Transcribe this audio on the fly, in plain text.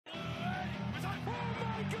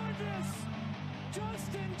goodness!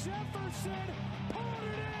 Justin Jefferson pulled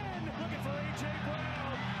it in! Looking for A.J.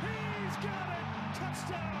 Brown. He's got it!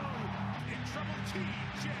 Touchdown! In trouble,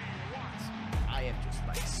 T.J. Watts. I am just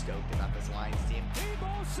like stoked about this Lions team.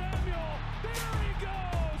 Deebo Samuel, there he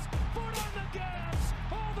goes! Foot on the gas,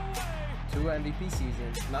 all the way! 2 MVP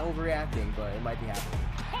seasons. Not overreacting, but it might be happening.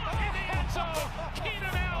 Caught in the end zone,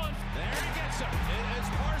 Keenan Allen. There he gets him. It is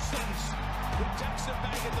Parsons who takes it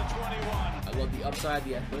back at the 21. I love the upside,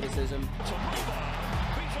 the athleticism. Taruba,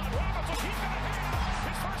 Bijan Robinson, he's got a hand.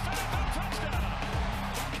 His first NFL touchdown.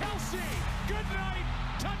 Kelsey, good night,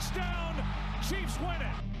 touchdown. Chiefs win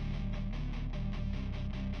it.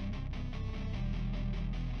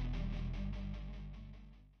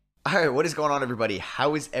 All right, what is going on, everybody?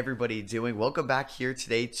 How is everybody doing? Welcome back here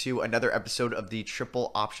today to another episode of the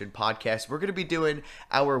Triple Option Podcast. We're going to be doing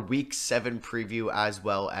our Week 7 preview as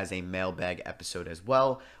well as a mailbag episode as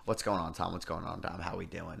well. What's going on, Tom? What's going on, Dom? How we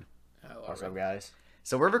doing? What's up, guys?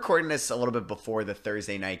 So we're recording this a little bit before the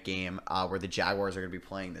Thursday night game where the Jaguars are going to be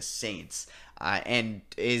playing the Saints. And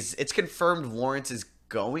it's confirmed Lawrence is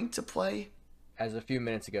going to play? As a few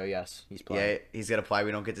minutes ago, yes, he's playing. Yeah, he's going to play.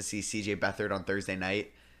 We don't get to see C.J. Beathard on Thursday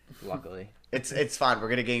night. Luckily. It's fine. We're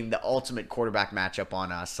going to gain the ultimate quarterback matchup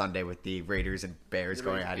on Sunday with the Raiders and Bears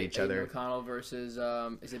going at each other. O'Connell versus,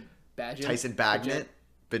 is it Bagent? Tyson Bagent.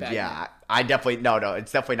 But Bagent. yeah, I definitely, no,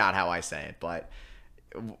 it's definitely not how I say it, but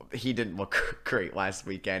he didn't look great last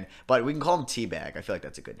weekend. But we can call him T-Bag. I feel like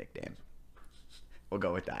that's a good nickname. We'll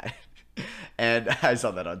go with that. And I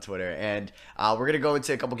saw that on Twitter. And we're going to go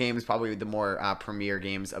into a couple games, probably the more premier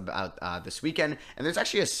games about this weekend. And there's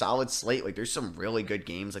actually a solid slate. Like, there's some really good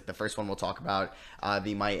games. Like, the first one we'll talk about,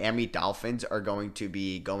 the Miami Dolphins are going to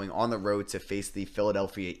be going on the road to face the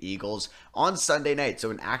Philadelphia Eagles on Sunday night.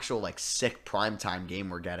 So an actual, like, sick primetime game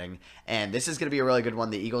we're getting. And this is going to be a really good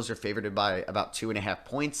one. The Eagles are favored by about 2.5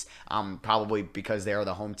 points, probably because they are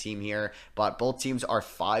the home team here. But both teams are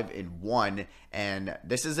 5-1. And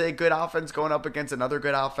this is a good offense going up against another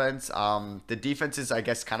good offense. The defenses, I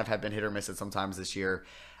guess, kind of have been hit or miss at sometimes this year.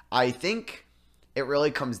 I think it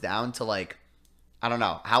really comes down to, like, I don't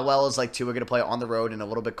know, how well is, like, Tua going to play on the road in a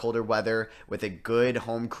little bit colder weather with a good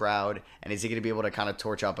home crowd? And is he going to be able to kind of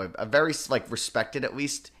torch up a very, like, respected, at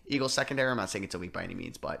least, Eagles secondary? I'm not saying it's elite by any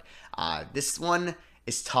means, but this one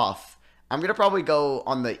is tough. I'm going to probably go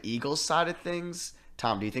on the Eagles side of things.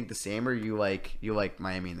 Tom, do you think the same, or you like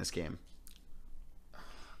Miami in this game?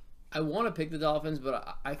 I want to pick the Dolphins,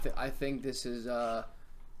 but I think this is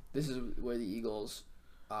where the Eagles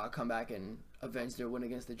come back and avenge their win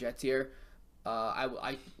against the Jets here.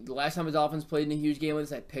 The last time the Dolphins played in a huge game with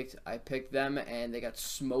us, I picked them, and they got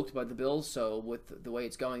smoked by the Bills. So with the way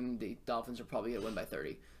it's going, the Dolphins are probably gonna win by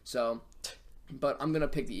 30. So, but I'm gonna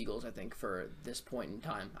pick the Eagles. I think for this point in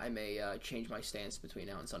time, I may change my stance between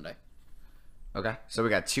now and Sunday. Okay, so we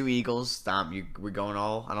got 2 Eagles. Tom, we're going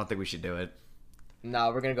all? I don't think we should do it.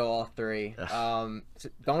 No, we're going to go all 3.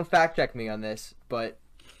 So don't fact check me on this, but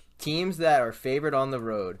teams that are favored on the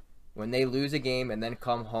road, when they lose a game and then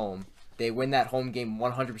come home, they win that home game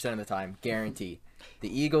 100% of the time, guaranteed.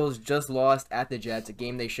 The Eagles just lost at the Jets, a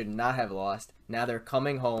game they should not have lost. Now they're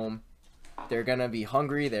coming home. They're going to be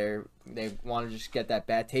hungry. They want to just get that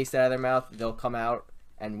bad taste out of their mouth. They'll come out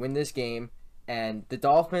and win this game. And the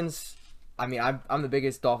Dolphins, I mean, I'm the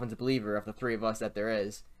biggest Dolphins believer of the 3 of us that there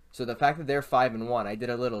is. So the fact that they're 5-1, I did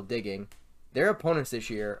a little digging. Their opponents this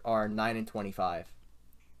year are 9-25.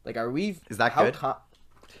 Like, are we? Is that good?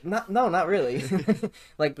 Not really.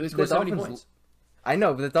 Like, But they scored 70 points. I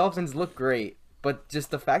know, but the Dolphins look great. But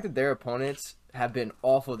just the fact that their opponents have been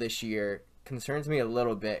awful this year concerns me a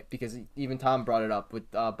little bit, because even Tom brought it up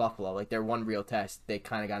with Buffalo. Like, their one real test, they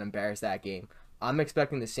kind of got embarrassed that game. I'm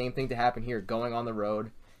expecting the same thing to happen here, going on the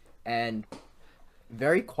road, and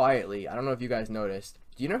very quietly. I don't know if you guys noticed.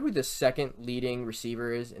 Do you know who the second leading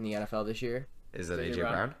receiver is in the NFL this year? Is it A.J.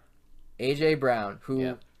 Brown? A.J. Brown,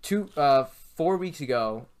 who 4 weeks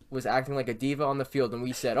ago was acting like a diva on the field, and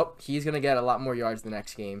we said, oh, he's going to get a lot more yards the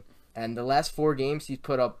next game. And the last 4 games, he's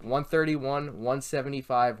put up 131,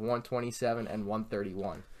 175, 127, and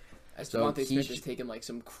 131. Devontae Smith has taken like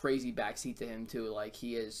some crazy backseat to him too. Like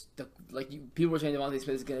he is people were saying Devontae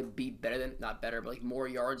Smith is gonna be better than, not better, but like more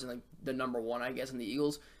yards than like the number 1, I guess, in the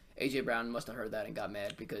Eagles. AJ Brown must have heard that and got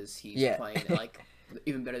mad because he's playing like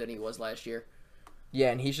even better than he was last year.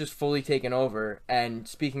 Yeah, and he's just fully taken over. And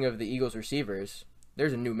speaking of the Eagles receivers,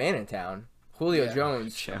 there's a new man in town. Julio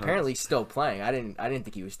Jones apparently still playing. I didn't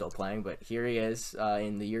think he was still playing, but here he is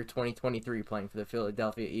in the year 2023 playing for the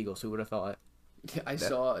Philadelphia Eagles. Who would have thought? I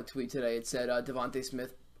saw a tweet today. It said Devontae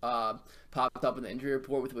Smith popped up in the injury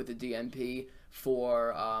report with the DNP for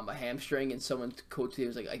a hamstring, and someone quoted it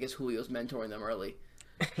was like, I guess Julio's mentoring them early.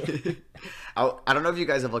 I don't know if you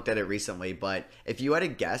guys have looked at it recently, but if you had a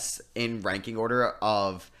guess in ranking order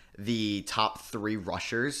of the top 3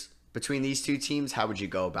 rushers between these two teams, how would you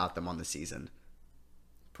go about them on the season?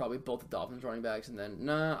 Probably both the Dolphins running backs, and then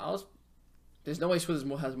there's no way Swift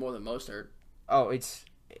has more than Mostert. Oh, it's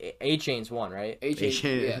A-Chain's one, right? A-Chain's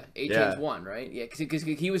Yeah. one, right? Yeah, because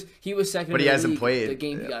he was second. But in he the hasn't league played. the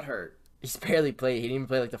game he got hurt. He's barely played. He didn't even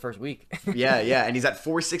play like the first week. Yeah, and he's at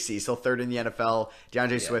 460. He's still 3rd in the NFL.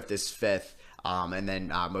 DeAndre Swift is 5th, and then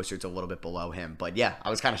Mostert's a little bit below him. But yeah,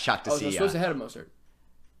 I was kind of shocked to Oh, see. so Swift's ahead of Mostert.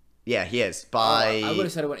 Yeah, he is by I would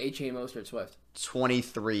have said it went A-Chain, Mostert, Swift.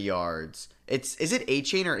 23 yards. Is it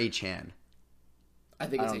A-Chain or A-Chan? I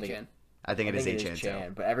think it's I don't A-Chan. I think it is think A-Chan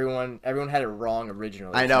too. but everyone had it wrong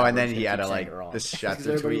originally. I know, so and we're then just he gonna had to keep saying like it wrong. this Because shot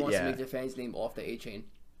to everybody tweet. wants to Yeah. make their fans' name off the A-Chain.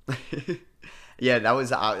 Yeah, that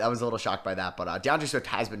was a little shocked by that, but DeAndre Swift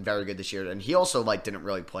has been very good this year, and he also like didn't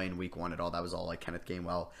really play in week 1 at all. That was all like Kenneth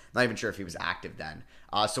Gainwell. Not even sure if he was active then.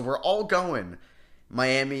 So we're all going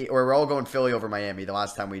Miami, or we're all going Philly over Miami. The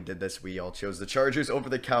last time we did this, we all chose the Chargers over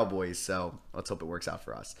the Cowboys. So let's hope it works out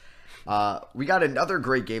for us. We got another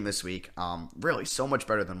great game this week. Really, so much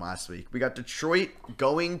better than last week. We got Detroit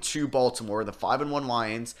going to Baltimore, the 5-1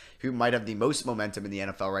 Lions, who might have the most momentum in the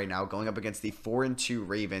NFL right now, going up against the 4-2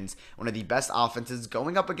 Ravens, one of the best offenses,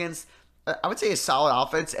 going up against, I would say, a solid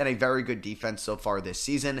offense and a very good defense so far this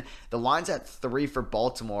season. The line's at 3 for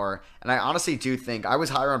Baltimore, and I honestly do think I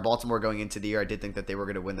was higher on Baltimore going into the year. I did think that they were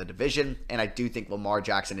going to win the division, and I do think Lamar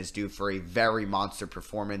Jackson is due for a very monster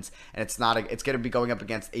performance. And it's going to be going up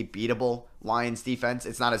against a beatable Lions defense.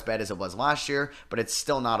 It's not as bad as it was last year, but it's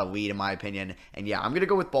still not elite in my opinion. And yeah, I'm going to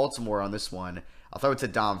go with Baltimore on this one. I'll throw it to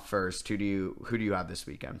Dom first. Who do you have this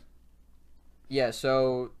weekend? Yeah,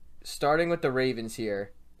 so starting with the Ravens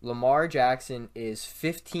here, Lamar Jackson is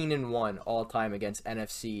 15-1 all time against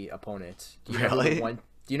NFC opponents. Do you know Really? Do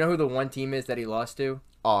you know who the one team is that he lost to?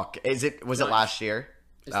 Oh, was it last year?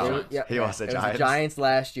 It's Oh, the Giants. Yeah, he lost the it was Giants. the Giants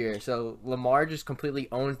last year. So Lamar just completely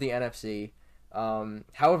owns the NFC.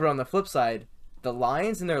 However, on the flip side, the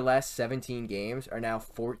Lions in their last 17 games are now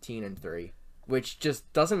 14-3, which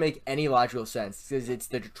just doesn't make any logical sense because it's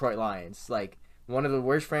the Detroit Lions. Like, one of the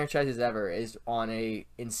worst franchises ever is on a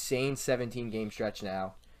insane 17-game stretch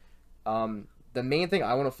now. The main thing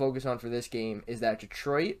I want to focus on for this game is that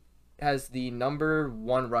Detroit has the number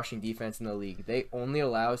 1 rushing defense in the league. They only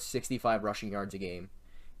allow 65 rushing yards a game.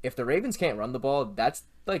 If the Ravens can't run the ball, that's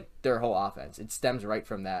like their whole offense. It stems right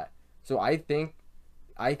from that. So I think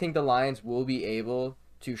the Lions will be able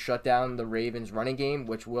to shut down the Ravens running game,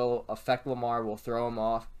 which will affect Lamar, will throw him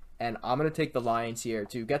off. And I'm going to take the Lions here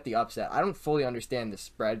to get the upset. I don't fully understand the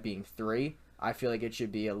spread being 3. I feel like it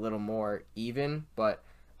should be a little more even, but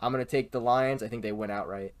I'm going to take the Lions. I think they win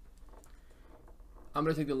outright. I'm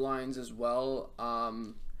going to take the Lions as well.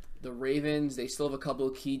 The Ravens, they still have a couple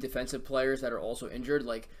of key defensive players that are also injured.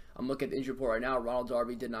 Like, I'm looking at the injury report right now. Ronald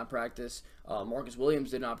Darby did not practice. Marcus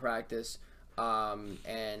Williams did not practice.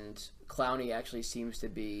 And Clowney actually seems to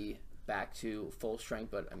be back to full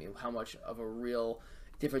strength. But, I mean, how much of a real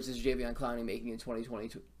difference is Javion Clowney making in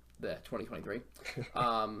 2023?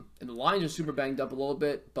 And the Lions are super banged up a little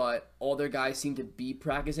bit, but all their guys seem to be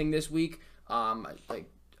practicing this week.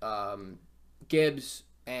 Gibbs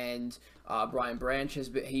and Brian Branch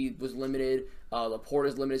he was limited. Laporte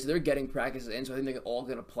is limited, so they're getting practices in. So I think they're all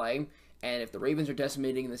going to play. And if the Ravens are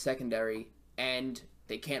decimating in the secondary and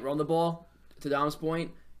they can't run the ball, to Dom's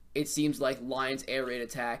point, it seems like Lions air raid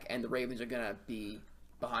attack, and the Ravens are going to be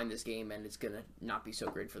behind this game, and it's going to not be so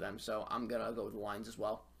great for them. So I'm going to go with the Lions as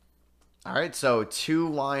well. All right, so 2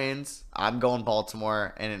 Lions. I'm going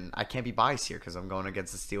Baltimore, and I can't be biased here because I'm going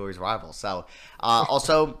against the Steelers' rival. So,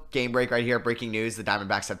 also, game break right here. Breaking news: the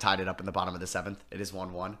Diamondbacks have tied it up in the bottom of the 7th. It is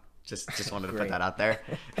 1-1. Just wanted to put that out there.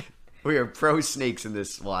 We are pro snakes in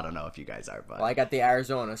this. Well, I don't know if you guys are, but Well, I got the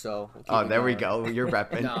Arizona, so we'll keep it there we going. go. You're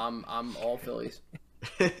repping. No, I'm all Phillies.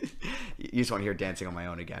 You just want to hear dancing on my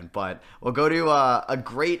own again. But we'll go to a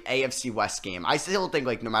great AFC West game. I still think,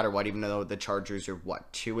 like, no matter what, even though the Chargers are,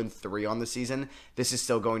 2-3 on the season, this is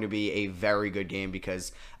still going to be a very good game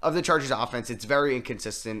because of the Chargers offense. It's very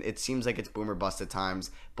inconsistent. It seems like it's boom or bust at times.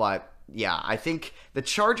 But, yeah, I think the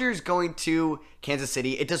Chargers going to Kansas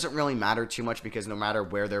City, it doesn't really matter too much because no matter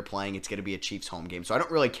where they're playing, it's going to be a Chiefs home game. So I don't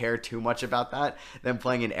really care too much about that, them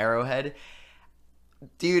playing in Arrowhead.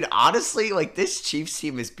 Dude, honestly, like, this Chiefs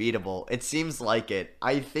team is beatable. It seems like it.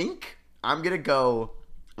 I think I'm gonna go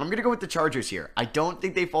with the Chargers here. I don't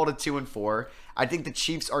think they fall to 2-4. I think the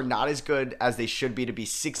Chiefs are not as good as they should be to be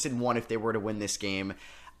 6-1 if they were to win this game.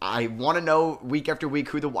 I want to know week after week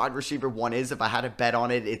who the wide receiver one is. If I had to bet on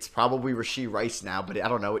it, it's probably Rashee Rice now, but I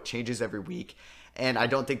don't know. It changes every week. And I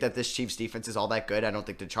don't think that this Chiefs defense is all that good. I don't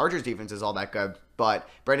think the Chargers defense is all that good. But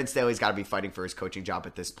Brandon Staley's got to be fighting for his coaching job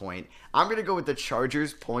at this point. I'm going to go with the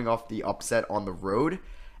Chargers pulling off the upset on the road.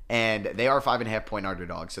 And they are 5.5-point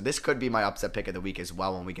underdogs. So this could be my upset pick of the week as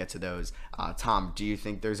well when we get to those. Tom, do you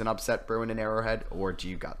think there's an upset brewing in Arrowhead? Or do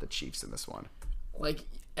you got the Chiefs in this one? Like,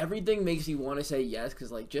 everything makes you want to say yes,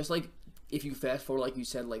 because just if you fast forward, like you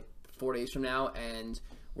said, 4 days from now, and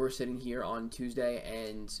we're sitting here on Tuesday,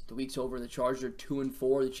 and the week's over, and the Chargers are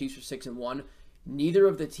 2-4, the Chiefs are 6-1. Neither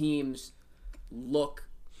of the teams look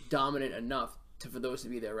dominant enough for those to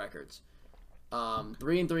be their records.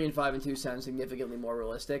 3-3 and 5-2 sound significantly more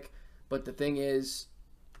realistic, but the thing is,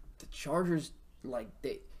 the Chargers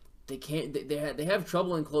they can't. They have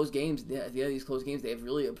trouble in close games. At the end of these close games, they have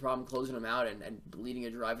really a problem closing them out and leading a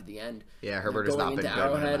drive at the end. Yeah, Herbert has not been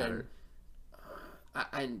good when it mattered.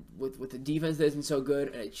 And with the defense that isn't so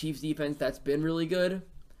good, and a Chiefs defense that's been really good,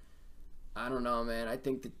 I don't know, man. I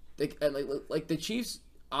think that the Chiefs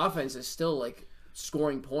offense is still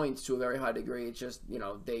scoring points to a very high degree. It's just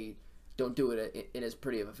they don't do it in as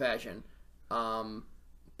pretty of a fashion.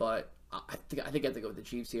 But I think I have to go with the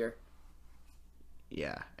Chiefs here.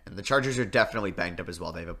 Yeah, and the Chargers are definitely banged up as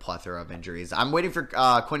well. They have a plethora of injuries. I'm waiting for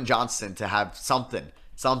Quinn Johnston to have something.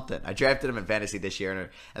 I drafted him in fantasy this year, and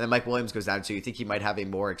then Mike Williams goes down, so you think he might have a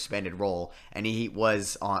more expanded role. And he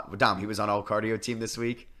was on all cardio team this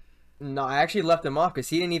week. No, I actually left him off because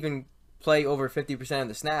he didn't even play over 50% of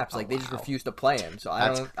the snaps. They just refused to play him. So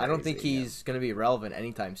I don't think he's going to be relevant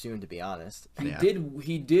anytime soon, to be honest.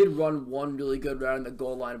 He did run one really good route in the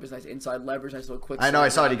goal line. It was nice inside leverage, nice little quick. I know, I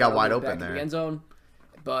saw it. He got wide open there. The end zone.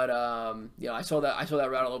 But I saw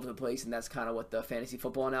that route all over the place, and that's kind of what the fantasy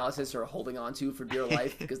football analysis are holding on to for dear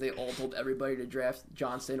life because they all told everybody to draft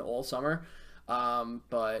Johnston all summer.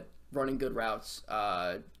 But running good routes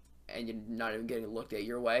and you're not even getting looked at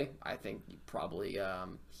your way, I think probably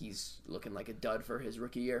he's looking like a dud for his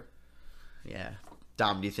rookie year. Yeah,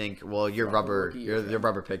 Dom, do you think? Well, your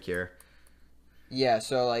rubber pick here. Yeah,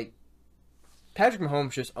 so Patrick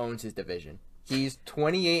Mahomes just owns his division. He's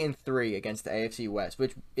 28-3 against the AFC West,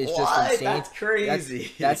 which is just insane. That's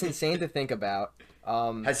crazy. That's insane to think about.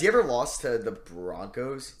 Has he ever lost to the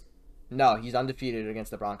Broncos? No, he's undefeated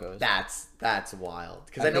against the Broncos. That's wild.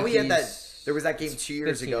 Because I know he had that. There was that game 2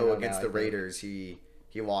 years ago against the Raiders. He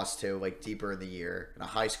lost to deeper in the year in a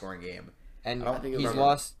high scoring game. And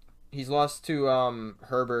he's lost to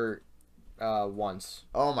Herbert once.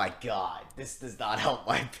 Oh my God, this does not help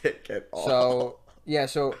my pick at all.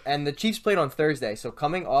 And the Chiefs played on Thursday. So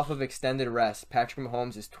coming off of extended rest, Patrick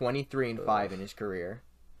Mahomes is 23-5 in his career,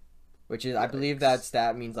 which is, I believe that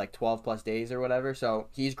stat means 12 plus days or whatever. So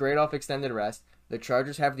he's great off extended rest. The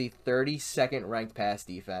Chargers have the 32nd ranked pass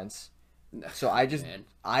defense. So I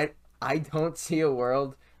don't see a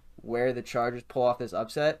world where the Chargers pull off this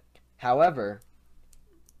upset. However,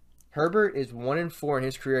 Herbert is 1-4 in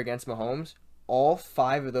his career against Mahomes. All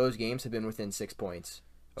 5 of those games have been within 6 points.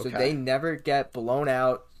 So they never get blown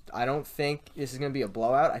out. I don't think this is going to be a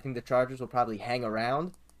blowout. I think the Chargers will probably hang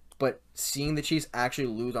around. But seeing the Chiefs actually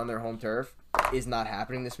lose on their home turf is not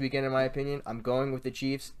happening this weekend, in my opinion. I'm going with the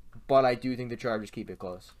Chiefs, but I do think the Chargers keep it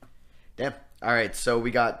close. Damn. All right, so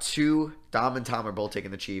we got 2. Dom and Tom are both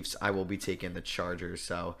taking the Chiefs. I will be taking the Chargers.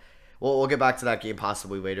 So we'll get back to that game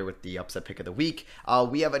possibly later with the upset pick of the week.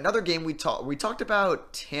 We have another game we talked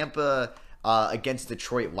about Tampa against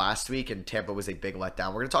Detroit last week, and Tampa was a big letdown.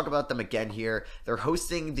 We're going to talk about them again here. They're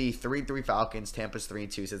hosting the 3-3 Falcons. Tampa's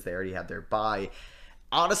 3-2 since they already had their bye.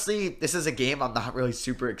 Honestly, this is a game I'm not really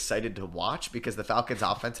super excited to watch because the Falcons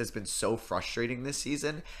offense has been so frustrating this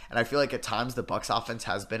season, and I feel like at times the Bucs offense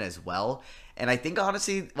has been as well. And I think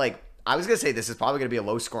honestly, I was going to say this is probably going to be a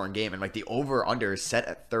low-scoring game, and the over-under is set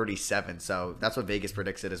at 37, so that's what Vegas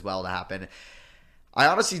predicts it as well to happen. I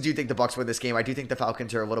honestly do think the Bucs win this game. I do think the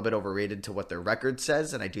Falcons are a little bit overrated to what their record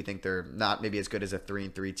says, and I do think they're not maybe as good as a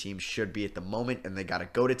 3-3 team should be at the moment, and they got to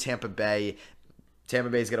go to Tampa Bay. Tampa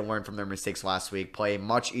Bay is going to learn from their mistakes last week, play a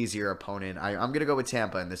much easier opponent. I'm going to go with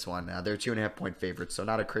Tampa in this one. They're 2.5-point favorites, so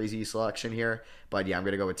not a crazy selection here, but yeah, I'm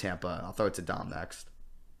going to go with Tampa. I'll throw it to Dom next.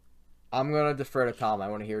 I'm going to defer to Tom. I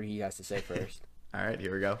want to hear what he has to say first. All right,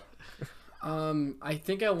 here we go. I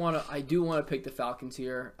think I do want to pick the Falcons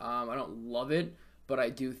here. I don't love it, but I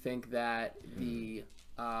do think that the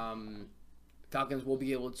Falcons will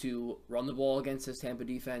be able to run the ball against this Tampa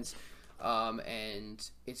defense, and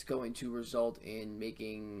it's going to result in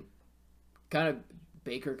making kind of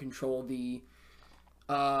Baker control the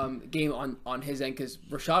game on his end because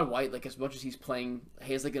Rashad White, like as much as he's playing,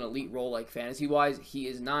 he has like an elite role like fantasy wise. He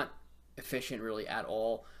is not efficient really at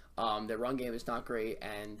all. Their run game is not great,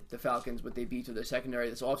 and the Falcons, what they beat to their secondary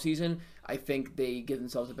this offseason, I think they give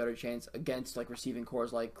themselves a better chance against like receiving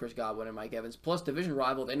cores like Chris Godwin and Mike Evans. Plus, division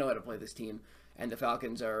rival, they know how to play this team, and the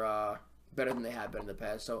Falcons are better than they have been in the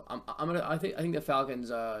past. So I think the Falcons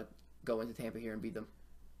go into Tampa here and beat them.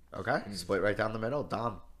 Okay, split right down the middle.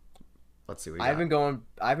 Dom, let's see what you I've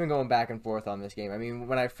got. been going back and forth on this game. I mean,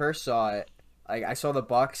 when I first saw it, I saw the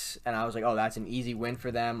Bucks and I was like, oh, that's an easy win for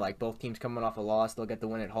them. Like both teams coming off a loss, they'll get the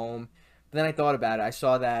win at home. But then I thought about it. I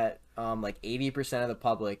saw that like 80% of the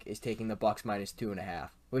public is taking the Bucks minus 2.5,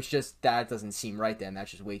 which just that doesn't seem right. Then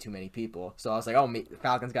that's just way too many people. So I was like, oh, the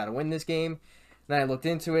Falcons got to win this game. And then I looked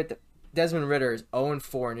into it. Desmond Ridder is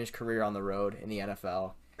 0-4 in his career on the road in the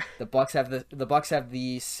NFL. The Bucks have the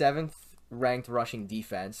 7th ranked rushing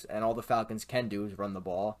defense, and all the Falcons can do is run the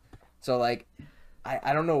ball. So like,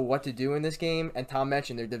 I don't know what to do in this game. And Tom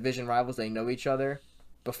mentioned they're division rivals; they know each other.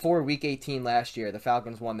 Before Week 18 last year, the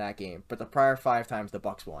Falcons won that game, but the prior 5 times the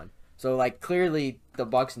Bucks won. So like, clearly the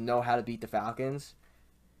Bucks know how to beat the Falcons.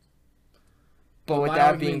 But with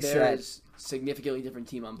that being said, there's significantly different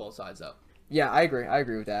team on both sides though. yeah, I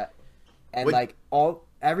agree with that. And Wait.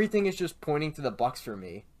 everything is just pointing to the Bucks for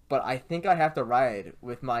me. But I think I have to ride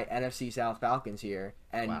with my NFC South Falcons here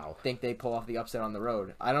and Wow. think they pull off the upset on the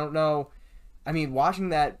road. I don't know. I mean, watching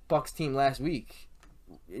that Bucks team last week,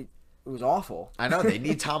 it was awful. I know they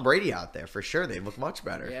need Tom Brady out there for sure. They look much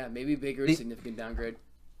better. Yeah, maybe Baker's significant downgrade.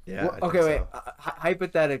 Yeah. Well, I think okay, wait. so.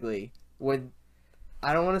 Hypothetically,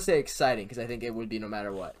 I don't want to say exciting because I think it would be no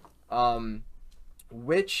matter what.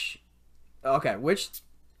 Which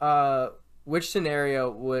scenario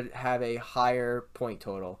would have a higher point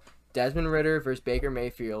total? Desmond Ridder versus Baker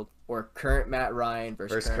Mayfield, or current Matt Ryan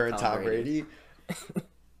versus current Tom Brady?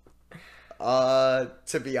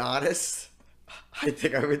 To be honest, I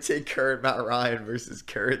think I would take current Matt Ryan versus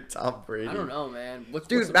current Tom Brady. I don't know, man.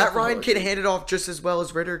 Dude, Matt Ryan can hand it off just as well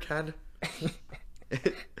as Ritter can.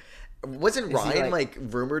 Wasn't Is he, Ryan like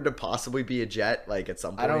rumored to possibly be a Jet like at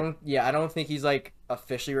some point? I don't think he's like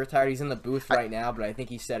officially retired. He's in the booth right now, but I think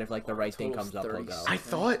he said if like the right thing Total's comes up, he'll go.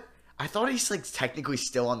 36. I thought he's like technically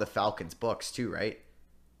still on the Falcons books too, right?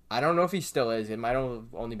 I don't know if he still is. It might have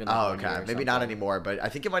only been like Oh, 1 year okay. or Maybe not something. anymore, but I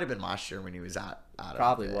think it might have been last year when he was out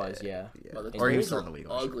Probably of, was, yeah. Well, the Or he was totals still in the are league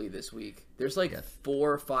last year. ugly this week. There's like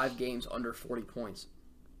 4 or 5 games under 40 points.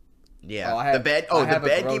 Yeah, Oh, I have- the bad. I The have a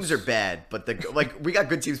bad gross- games are bad, but we got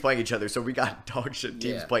good teams playing each other, so we got dog shit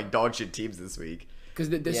teams Yeah. playing dog shit teams this week. Because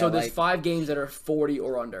Yeah, so there's like- 5 games that are 40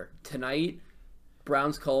 or under. Tonight,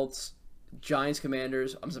 Browns, Colts, Giants,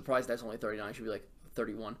 Commanders. I'm surprised that's only 39. It should be like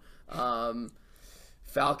 31.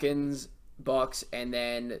 Falcons, Bucks, and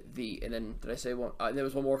then did I say one? There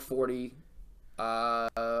was one more 40.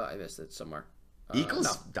 I missed it somewhere. Eagles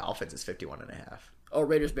no. Dolphins is 51.5. Oh,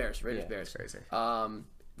 Raiders, Bears. Yeah. Bears. Crazy.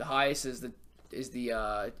 The highest is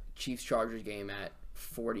the Chiefs Chargers game at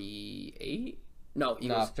 48. No,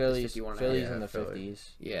 Eagles. Nah, is Phillies 51.5. in Yeah, the Philly. 50s.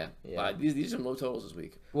 Yeah. Yeah. These are some low totals this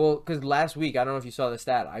week. Well, because last week, I don't know if you saw the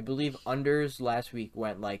stat. I believe unders last week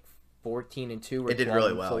went like 14-2 or It did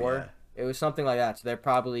really 12-4. well, yeah. It was something like that. So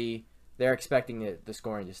they're expecting the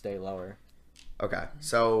scoring to stay lower. Okay,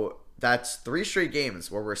 so that's 3 straight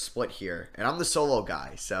games where we're split here, and I'm the solo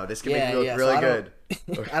guy, so this can make Yeah, me look yeah, really so I good.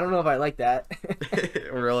 don't- I don't know if I like that.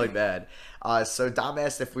 Really bad. So Dom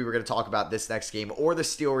asked if we were going to talk about this next game or the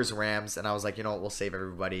Steelers Rams, and I was like, you know what, we'll save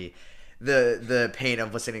everybody the pain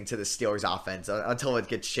of listening to the Steelers offense until it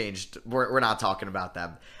gets changed. We're not talking about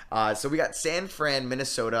them. So we got San Fran,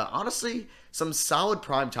 Minnesota. Honestly, some solid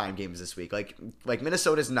primetime games this week. Like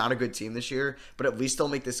Minnesota's not a good team this year, but at least they'll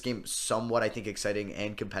make this game somewhat, I think, exciting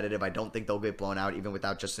and competitive. I don't think they'll get blown out even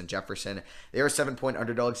without Justin Jefferson. They are 7-point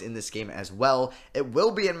underdogs in this game as well. It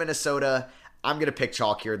will be in Minnesota. I'm going to pick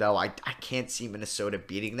chalk here, though. I can't see Minnesota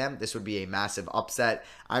beating them. This would be a massive upset.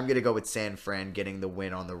 I'm going to go with San Fran getting the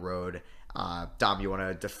win on the road. Dom, you want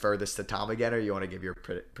to defer this to Tom again, or you want to give your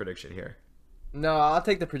prediction here? No, I'll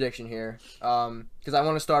take the prediction here. Because I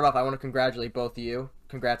want to start off, I want to congratulate both of you.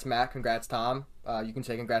 Congrats, Matt. Congrats, Tom. You can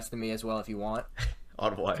say congrats to me as well if you want.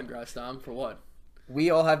 On what? Congrats, Tom. For what? We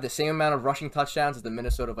all have the same amount of rushing touchdowns as the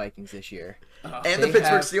Minnesota Vikings this year. And the They Pittsburgh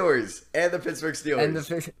have- Steelers. And the Pittsburgh Steelers.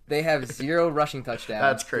 And they have 0 rushing touchdowns.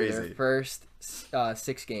 That's through their crazy. first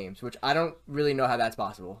 6 games, which I don't really know how that's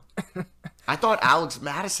possible. I thought Alex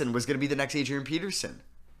Madison was going to be the next Adrian Peterson.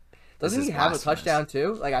 Doesn't This he is have a blasphemous. touchdown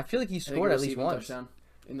too? Like I feel like he I think scored he at least received a once. touchdown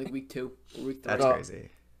in like week 2 or week 3. That's Well, crazy.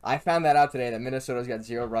 I found that out today that Minnesota's got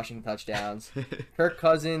 0 rushing touchdowns. Kirk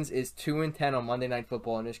Cousins is 2-10 on Monday Night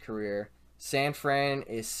Football in his career. San Fran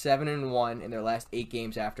is 7-1 in their last 8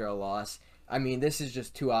 games after a loss. I mean, this is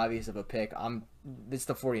just too obvious of a pick. It's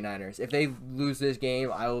the 49ers. If they lose this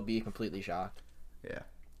game, I will be completely shocked. Yeah.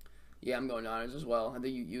 Yeah, I'm going Niners as well. I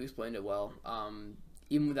think you explained it well.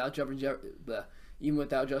 Even without even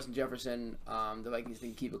without Justin Jefferson, the Vikings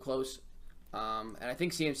need to keep it close. And I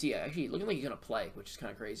think CMC actually looking like he's gonna play, which is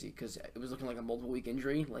kind of crazy because it was looking like a multiple week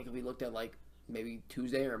injury. Like if we looked at like maybe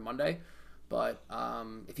Tuesday or Monday, but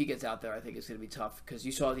if he gets out there, I think it's gonna be tough because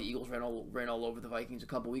you saw the Eagles ran all over the Vikings a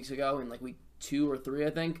couple weeks ago in like week 2 or 3, I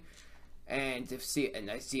think. And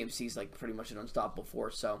CMC's like pretty much an unstoppable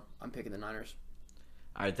force, so I'm picking the Niners.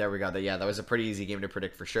 All right, there we go. Yeah, that was a pretty easy game to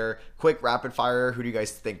predict for sure. Quick rapid fire. Who do you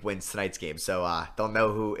guys think wins tonight's game? So they'll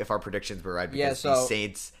know if our predictions were right because the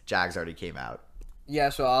Saints Jags already came out. Yeah,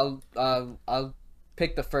 so I'll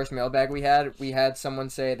pick the first mailbag we had. We had someone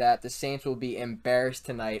say that the Saints will be embarrassed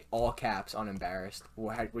tonight, all caps on embarrassed.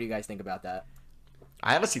 What do you guys think about that?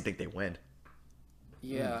 I honestly think they win.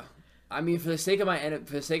 Yeah. I mean, for the sake of my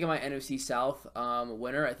NFC South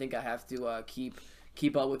winner, I think I have to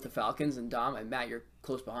keep up with the Falcons and Dom and Matt. You're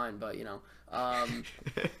close behind, but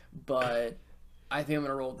but I think I'm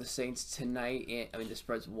gonna roll with the Saints tonight. I mean, the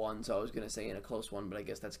spread's 1, so I was gonna say in a close one, but I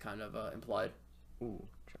guess that's kind of implied. Ooh.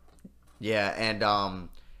 Yeah, and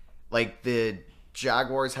like the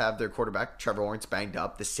Jaguars have their quarterback Trevor Lawrence banged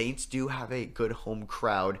up. The Saints do have a good home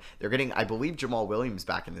crowd. They're getting, I believe, Jamal Williams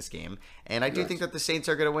back in this game, and I do think that the Saints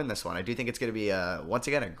are going to win this one. I do think it's going to be once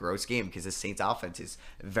again a gross game because the Saints offense is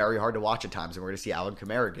very hard to watch at times, and we're going to see Alvin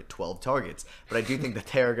Kamara get 12 targets. But I do think that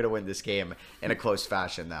they are going to win this game in a close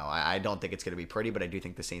fashion, though. I don't think it's going to be pretty, but I do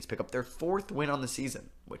think the Saints pick up their 4th win on the season,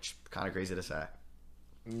 which kind of crazy to say.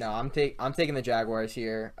 No, I'm taking the Jaguars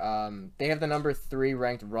here. They have the number 3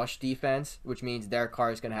 ranked rush defense, which means Derek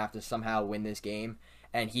Carr is going to have to somehow win this game,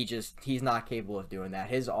 and he's not capable of doing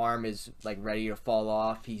that. His arm is like ready to fall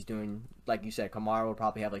off. He's doing, like you said, Kamara will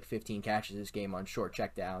probably have like 15 catches this game on short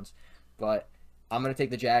checkdowns. But I'm going to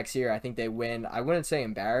take the Jags here. I think they win. I wouldn't say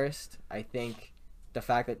embarrassed. I think the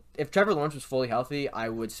fact that if Trevor Lawrence was fully healthy, I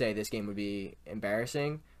would say this game would be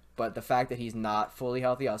embarrassing. But the fact that he's not fully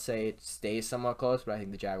healthy, I'll say it stays somewhat close, but I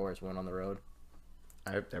think the Jaguars win on the road.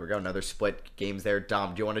 All right, there we go. Another split games there.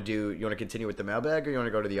 Dom, do you want to continue with the mailbag, or you want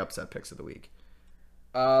to go to the upset picks of the week?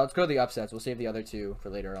 Let's go to the upsets. We'll save the other 2 for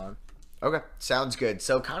later on. Okay, sounds good.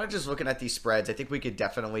 So kind of just looking at these spreads, I think we could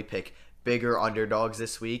definitely pick bigger underdogs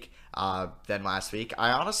this week than last week. I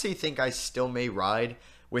honestly think I still may ride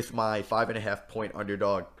with my 5.5 point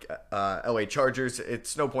underdog LA Chargers.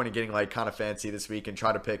 It's no point in getting like kind of fancy this week and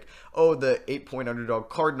try to pick, the 8 point underdog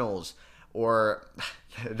Cardinals or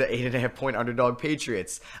the 8.5 point underdog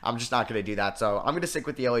Patriots. I'm just not going to do that. So I'm going to stick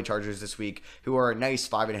with the LA Chargers this week, who are a nice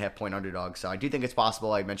 5.5 point underdog. So I do think it's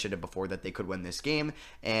possible. I mentioned it before that they could win this game,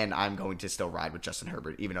 and I'm going to still ride with Justin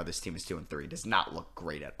Herbert, even though this team is 2-3. It does not look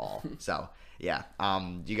great at all. So yeah.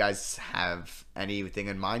 Do you guys have anything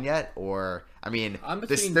in mind yet? Or I mean,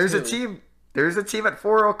 there's a team at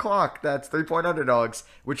 4:00 that's 3 point underdogs,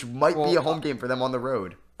 which might be a home game for them on the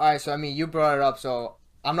road. All right, so I mean, you brought it up, so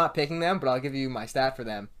I'm not picking them, but I'll give you my stat for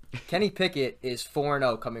them. Kenny Pickett is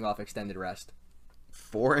 4-0 coming off extended rest.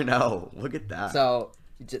 4-0. Look at that. So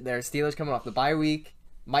there's Steelers coming off the bye week.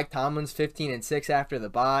 Mike Tomlin's 15-6 after the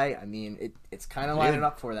bye. I mean, it's kind of lining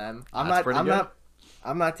up for them.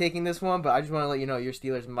 I'm not taking this one, but I just want to let you know your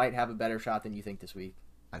Steelers might have a better shot than you think this week.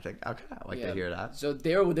 I think okay. I like to hear that. So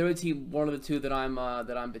they're a team, one of the 2 that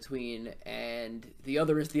I'm between, and the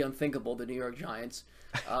other is the unthinkable, the New York Giants.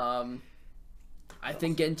 I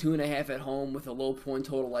think getting 2.5 at home with a low point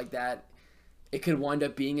total like that, it could wind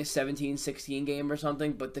up being a 17-16 game or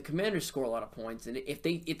something. But the Commanders score a lot of points, and if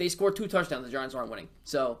they score 2 touchdowns, the Giants aren't winning.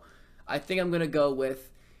 So I think I'm gonna go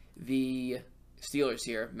with the Steelers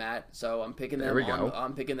here, Matt. So I'm picking them.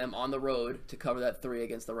 I'm picking them on the road to cover that 3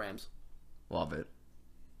 against the Rams. Love it.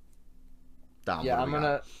 Dom,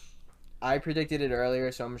 yeah, I predicted it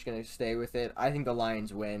earlier, so I'm just gonna stay with it. I think the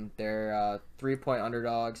Lions win. They're 3 point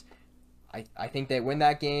underdogs. I think they win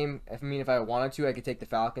that game. If I wanted to, I could take the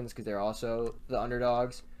Falcons because they're also the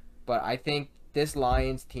underdogs. But I think this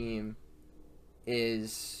Lions team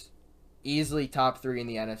is easily top 3 in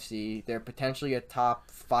the NFC. They're potentially a top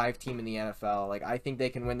 5 team in the NFL. Like, I think they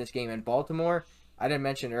can win this game. And Baltimore, I didn't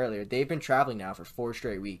mention earlier, they've been traveling now for 4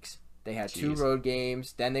 straight weeks. They had 2 road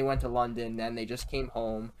games, then they went to London, then they just came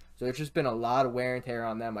home. So there's just been a lot of wear and tear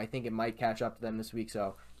on them. I think it might catch up to them this week.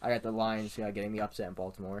 So I got the Lions getting the upset in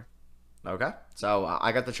Baltimore. Okay, so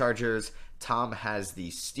I got the Chargers, Tom has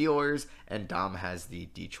the Steelers, and Dom has the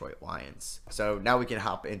Detroit Lions. So now we can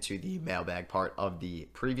hop into the mailbag part of the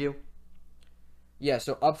preview. Yeah,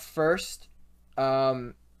 so up first,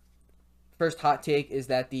 first hot take is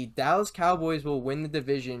that the Dallas Cowboys will win the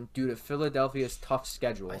division due to Philadelphia's tough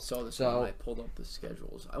schedule. I saw this So when I pulled up the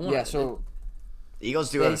schedules. so The Eagles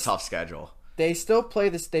do have a tough schedule. they still play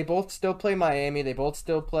this. They both still play Miami. They both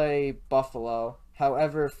still play Buffalo.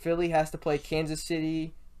 However, Philly has to play Kansas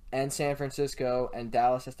City and San Francisco, and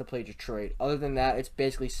Dallas has to play Detroit. Other than that, it's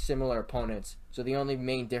basically similar opponents. So the only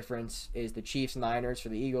main difference is the Chiefs, Niners for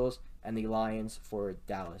the Eagles, and the Lions for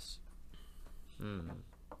Dallas.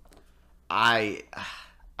 I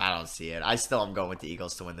don't see it. I still am going with the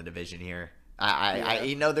Eagles to win the division here.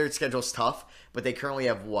 I know their schedule's tough, but they currently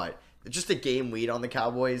have what? Just a game lead on the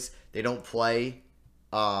Cowboys. They don't play.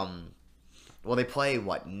 Well, they play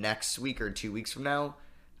what, next week or 2 weeks from now?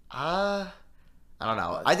 I don't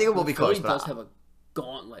know. I think it will be close. Philly But does have a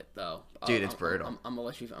gauntlet though. Dude, it's brutal. I'm gonna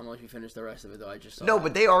let you finish the rest of it though. I just saw no, that.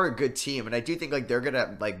 but they are a good team, and I do think like they're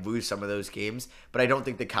gonna like lose some of those games. But I don't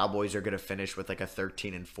think the Cowboys are gonna finish with like a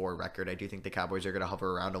 13-4 record. I do think the Cowboys are gonna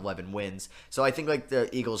hover around 11 wins. So I think like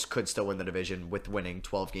the Eagles could still win the division with winning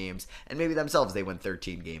 12 games, and maybe themselves they win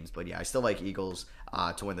 13 games. But yeah, I still like Eagles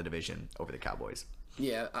to win the division over the Cowboys.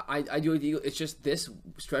 Yeah, I do with the Eagles. It's just this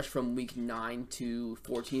stretch from week 9 to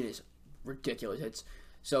 14 is ridiculous. It's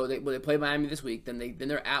so they play Miami this week, then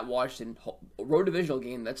they're at Washington, road divisional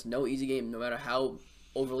game. That's no easy game, no matter how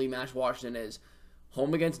overly matched Washington is.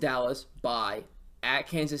 Home against Dallas, bye. At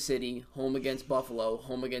Kansas City, home against Buffalo,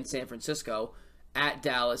 home against San Francisco, at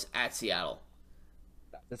Dallas, at Seattle.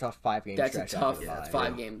 That's a 5-game That's a stretch. tough after the bye.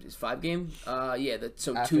 5 games. Is 5 game? Yeah.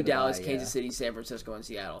 So After 2 the Dallas, bye, Kansas yeah. City, San Francisco, and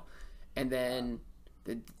Seattle, and then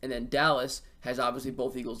Dallas has obviously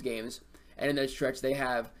both Eagles games, and in that stretch they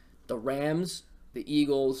have the Rams, the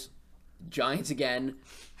Eagles, Giants again,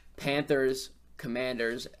 Panthers,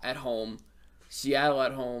 Commanders at home, Seattle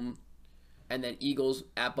at home, and then Eagles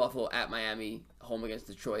at Buffalo, at Miami, home against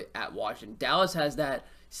Detroit, at Washington. Dallas has that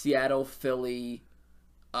Seattle, Philly,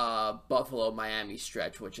 Buffalo, Miami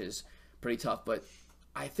stretch, which is pretty tough. But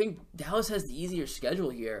I think Dallas has the easier schedule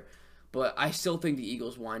here. But I still think the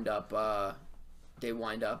Eagles wind up with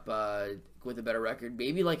a better record,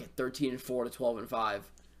 maybe like a 13-4 to 12-5.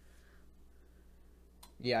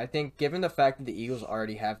 Yeah, I think given the fact that the Eagles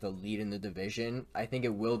already have the lead in the division, I think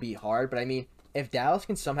it will be hard. But I mean, if Dallas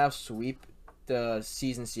can somehow sweep the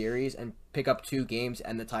season series and pick up 2 games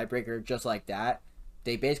and the tiebreaker just like that,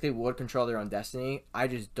 they basically would control their own destiny. I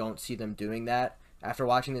just don't see them doing that. After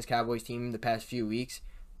watching this Cowboys team the past few weeks,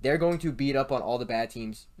 they're going to beat up on all the bad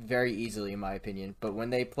teams very easily, in my opinion. But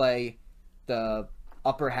when they play the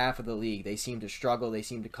upper half of the league, they seem to struggle. They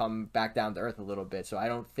seem to come back down to earth a little bit. So I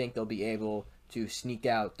don't think they'll be able to sneak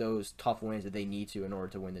out those tough wins that they need to in order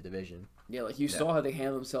to win the division. Yeah, like you saw how they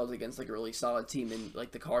handle themselves against like a really solid team in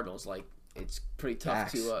like the Cardinals. Like it's pretty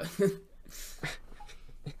tough to.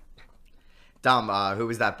 Dom, who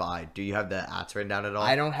was that by? Do you have the ads written down at all?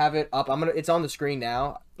 I don't have it up. It's on the screen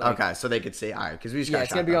now. Like, Okay, so they could see. All right, because we just yeah, got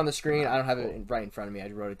it's gonna be on the screen. I don't have it right in front of me. I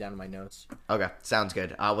just wrote it down in my notes. Okay, sounds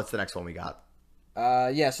good. What's the next one we got?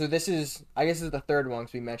 Yeah. So this is the third one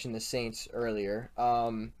because we mentioned the Saints earlier.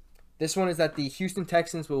 This one is that the Houston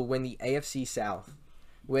Texans will win the AFC South,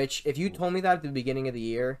 which if you told me that at the beginning of the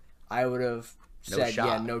year, I would have said, shot.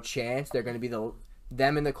 yeah, no chance. They're going to be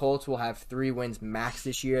them and the Colts will have 3 wins max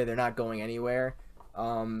this year. They're not going anywhere.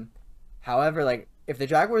 However, like if the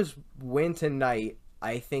Jaguars win tonight,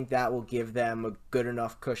 I think that will give them a good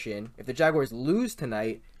enough cushion. If the Jaguars lose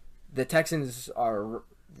tonight, the Texans are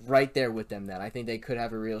right there with them then. I think they could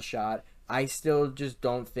have a real shot. I still just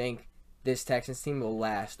don't think this Texans team will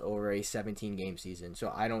last over a 17-game season,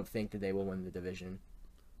 so I don't think that they will win the division.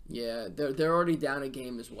 Yeah, they're already down a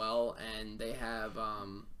game as well, and they have.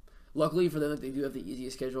 Luckily for them, they do have the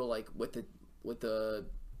easiest schedule. Like with the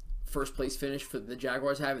first place finish for the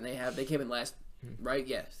Jaguars have, and they came in last, right?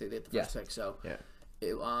 Yes, they had the first pick. So Yeah.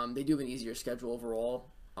 They do have an easier schedule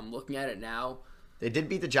overall. I'm looking at it now. They did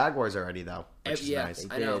beat the Jaguars already, though, which is Yeah, nice.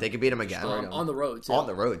 I know. They could beat them again. On the road too. On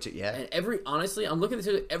the road, too, yeah. And honestly, I'm looking at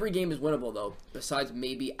this. Every game is winnable though, besides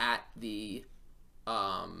maybe at the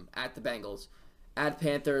Bengals, at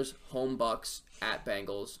Panthers, home Bucks, at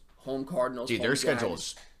Bengals, home Cardinals. Dude, home their Giants.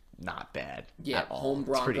 schedule's not bad. Yeah, at all. home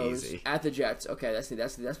It's pretty Broncos, easy. at the Jets. Okay, that's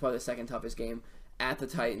probably the second toughest game. At the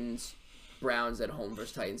Titans, Browns at home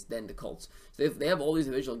versus Titans, then the Colts. So they have all these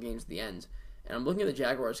divisional games at the end. And I'm looking at the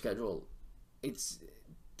Jaguars schedule. It's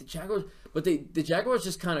the Jaguars, but the Jaguars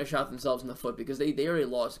just kind of shot themselves in the foot because they already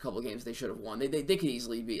lost a couple of games they should have won. They could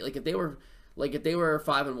easily be like if they were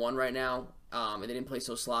 5-1 right now, and they didn't play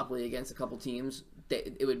so sloppily against a couple teams,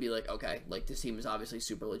 it would be like okay, like this team is obviously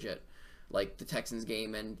super legit. Like the Texans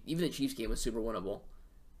game and even the Chiefs game was super winnable,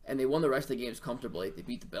 and they won the rest of the games comfortably. They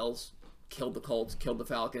beat the Bills, killed the Colts, killed the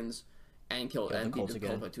Falcons, and kill Kill the and beat Colts the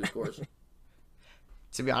again. Colts by 2 scores.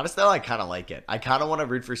 To be honest, though, I kind of like it. I kind of want to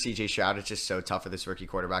root for C.J. Stroud. It's just so tough for this rookie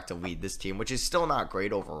quarterback to lead this team, which is still not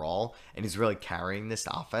great overall, and he's really carrying this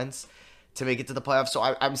offense to make it to the playoffs. So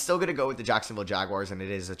I'm still going to go with the Jacksonville Jaguars, and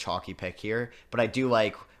it is a chalky pick here. But I do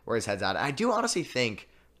like where his head's at. I do honestly think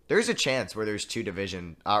there's a chance where there's two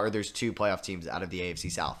playoff teams out of the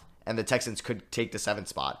AFC South. And the Texans could take the 7th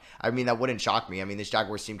spot. I mean, that wouldn't shock me. I mean, this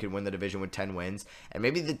Jaguars team could win the division with 10 wins. And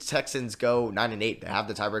maybe the Texans go 9-8. They have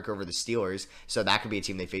the tiebreaker over the Steelers. So that could be a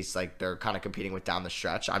team they face, like, they're kind of competing with down the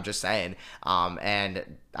stretch. I'm just saying.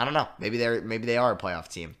 And I don't know. Maybe they are a playoff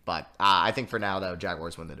team. But I think for now, though,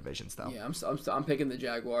 Jaguars win the divisions, though. Yeah, I'm picking the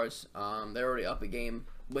Jaguars. They're already up a game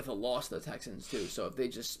with a loss to the Texans, too. So if they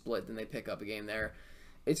just split, then they pick up a game there.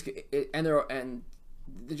 And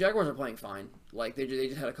the Jaguars are playing fine. Like they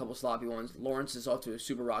just had a couple sloppy ones. Lawrence is off to a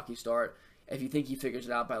super rocky start. If you think he figures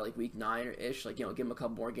it out by like week 9 or ish, like give him a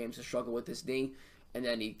couple more games to struggle with this knee, and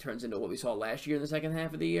then he turns into what we saw last year in the second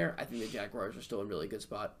half of the year. I think the Jaguars are still in a really good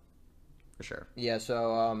spot. For sure. Yeah,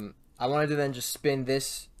 so I wanted to then just spin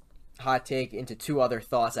this hot take into 2 other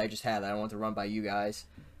thoughts I just had that I want to run by you guys.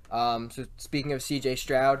 So speaking of C.J.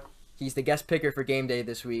 Stroud, he's the guest picker for game day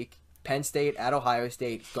this week. Penn State at Ohio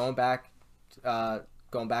State, going back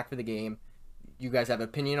for the game. You guys have an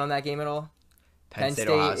opinion on that game at all? Penn State,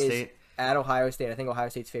 Ohio is State? at Ohio State. I think Ohio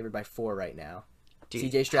State's favored by 4 right now. Dude,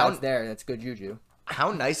 C.J. Stroud's there. That's good juju.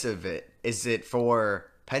 How nice of it is it for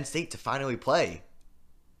Penn State to finally play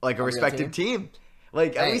like a real respected team?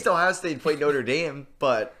 Like, at Hey. least Ohio State played Notre Dame,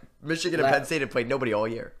 but Michigan and La- Penn State have played nobody all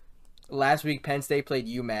year. Last week, Penn State played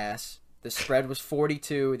UMass. The spread was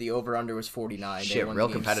 42. The over-under was 49. Shit, They won real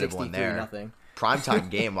the game competitive one there. 63-0. Primetime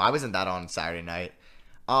game. Why wasn't that on Saturday night?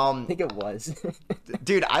 I think it was.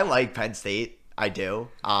 Dude, I like Penn State. I do.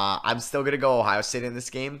 I'm still going to go Ohio State in this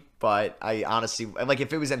game, but I honestly, like,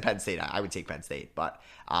 if it was in Penn State, I would take Penn State, but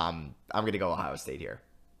I'm going to go Ohio State here.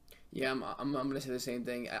 Yeah, I'm going to say the same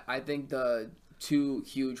thing. I think the 2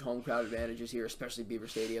 huge home crowd advantages here, especially Beaver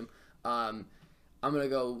Stadium. I'm going to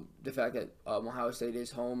go the fact that Ohio State is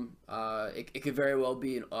home. It could very well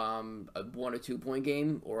be a 1 or 2 point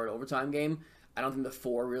game or an overtime game. I don't think the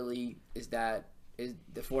 4 really is the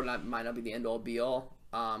 4 might not be the end all be all.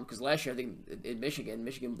 Because last year I think in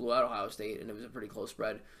Michigan blew out Ohio State and it was a pretty close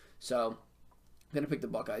spread. So I'm going to pick the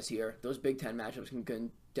Buckeyes here. Those Big Ten matchups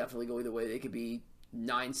can definitely go either way. They could be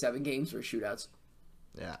 9-7 games or shootouts.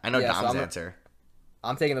 Yeah, I know Yeah, so Dom's I'm- answer.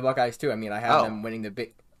 I'm taking the Buckeyes, too. I mean, I have them winning the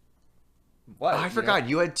big... What? Oh, I forgot.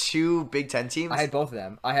 You had 2 Big Ten teams? I had both of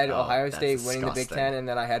them. I had Ohio that's State winning the Big disgusting. Ten, and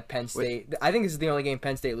then I had Penn State. I think this is the only game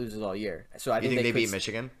Penn State loses all year. So I You think they could beat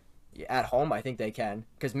Michigan? at home. I think they can,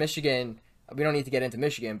 because Michigan. We don't need to get into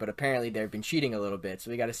Michigan, but apparently they've been cheating a little bit.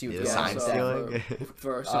 So we got to see what's Yeah, going on sign with stealing. that.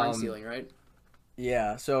 For sign stealing, right?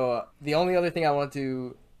 Yeah. So the only other thing I want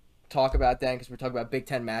to talk about then, because we're talking about Big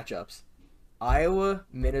Ten matchups, Iowa,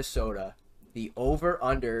 Minnesota. The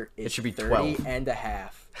over/under is It should be 30 12. and a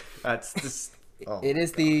half. That's just... Oh, It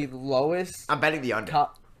is the lowest. I'm betting the under.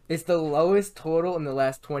 It's the lowest total in the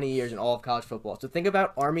last 20 years in all of college football. So think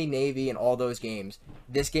about Army, Navy, and all those games.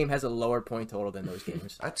 This game has a lower point total than those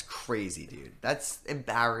games. That's crazy, dude. That's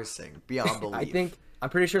embarrassing beyond belief. I'm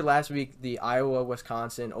pretty sure last week the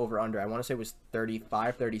Iowa-Wisconsin over-under, I want to say was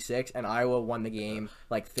 35-36, and Iowa won the game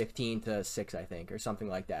like 15-6, I think, or something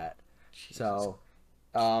like that. Jesus. So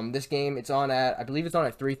this game, I believe it's on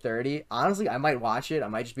at 3:30. Honestly, I might watch it. I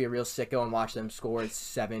might just be a real sicko and watch them score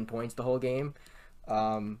 7 points the whole game.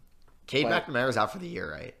 Cade but- McNamara's out for the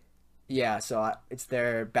year, right? Yeah, so it's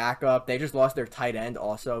their backup. They just lost their tight end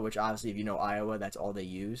also, which obviously, if you know Iowa, that's all they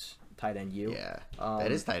use. Tight end U. Yeah,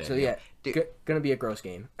 that is tight end. So yeah, Dude, gonna be a gross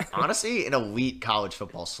game. honestly, an elite college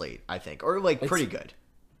football slate, I think, or like pretty good.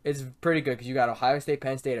 It's pretty good because you got Ohio State,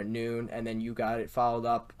 Penn State at noon, and then you got it followed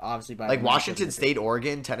up obviously by Like the Washington matchups. State,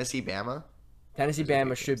 Oregon, Tennessee, Bama. Tennessee,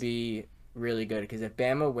 Bama should be really good because if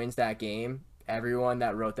Bama wins that game, everyone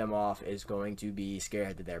that wrote them off is going to be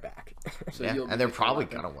scared that they're back. So Yeah, you'll be and they're picking probably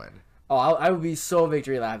Washington. gonna win. Oh, I would be so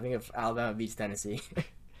victory laughing if Alabama beats Tennessee.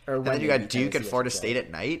 Or And when then you they got beat Duke and Tennessee, I Florida should say. State at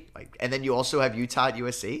night, like, and then you also have Utah at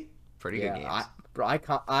USC. Pretty good games.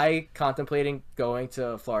 I contemplating going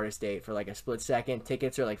to Florida State for like a split second.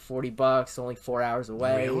 Tickets are like $40, only 4 hours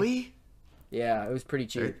away. Really? Yeah, it was pretty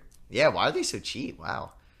cheap. Yeah. Why are they so cheap?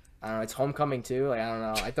 Wow. I don't know. It's homecoming too. Like I don't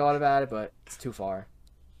know. I thought about it, but it's too far.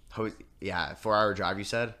 Yeah, 4-hour drive. You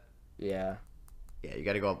said. Yeah. Yeah, you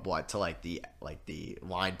got to go up what to like the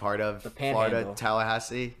line part of The Florida, Panhandle.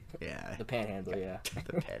 Tallahassee. Yeah, The Panhandle. Yeah.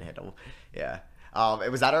 the Panhandle. Yeah.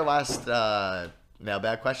 Was that our last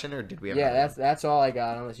mailbag question, or did we have? Yeah, another one? that's all I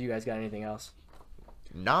got. Unless you guys got anything else.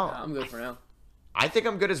 No. I'm good for now. I think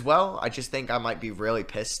I'm good as well. I just think I might be really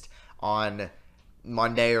pissed on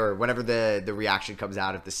Monday or whenever the reaction comes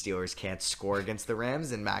out if the Steelers can't score against the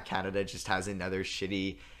Rams and Matt Canada just has another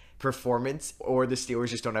shitty performance, or the Steelers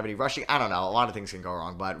just don't have any rushing. I don't know. A lot of things can go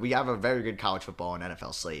wrong, but we have a very good college football and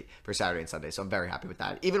NFL slate for Saturday and Sunday, so I'm very happy with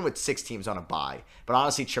that. Even with 6 teams on a bye, but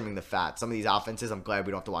honestly trimming the fat. Some of these offenses, I'm glad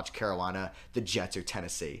we don't have to watch Carolina, the Jets, or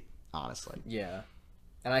Tennessee, honestly. Yeah.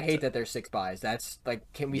 And I hate that there's 6 buys. That's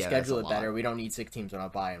like, can we Yeah, schedule that's it a lot. better? We don't need 6 teams on a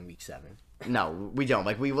bye in week 7. No, we don't.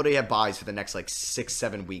 Like, we literally have buys for the next,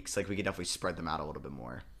 6-7 weeks. Like, we could definitely spread them out a little bit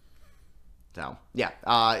more. So, yeah.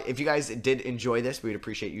 If you guys did enjoy this, we'd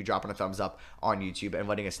appreciate you dropping a thumbs up on YouTube and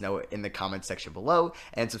letting us know in the comments section below.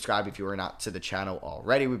 And subscribe if you are not to the channel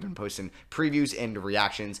already. We've been posting previews and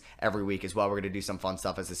reactions every week as well. We're going to do some fun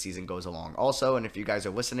stuff as the season goes along also. And if you guys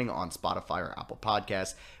are listening on Spotify or Apple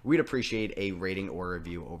Podcasts, we'd appreciate a rating or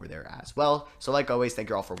review over there as well. So, like always, thank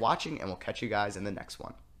you all for watching, and we'll catch you guys in the next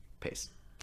one. Peace.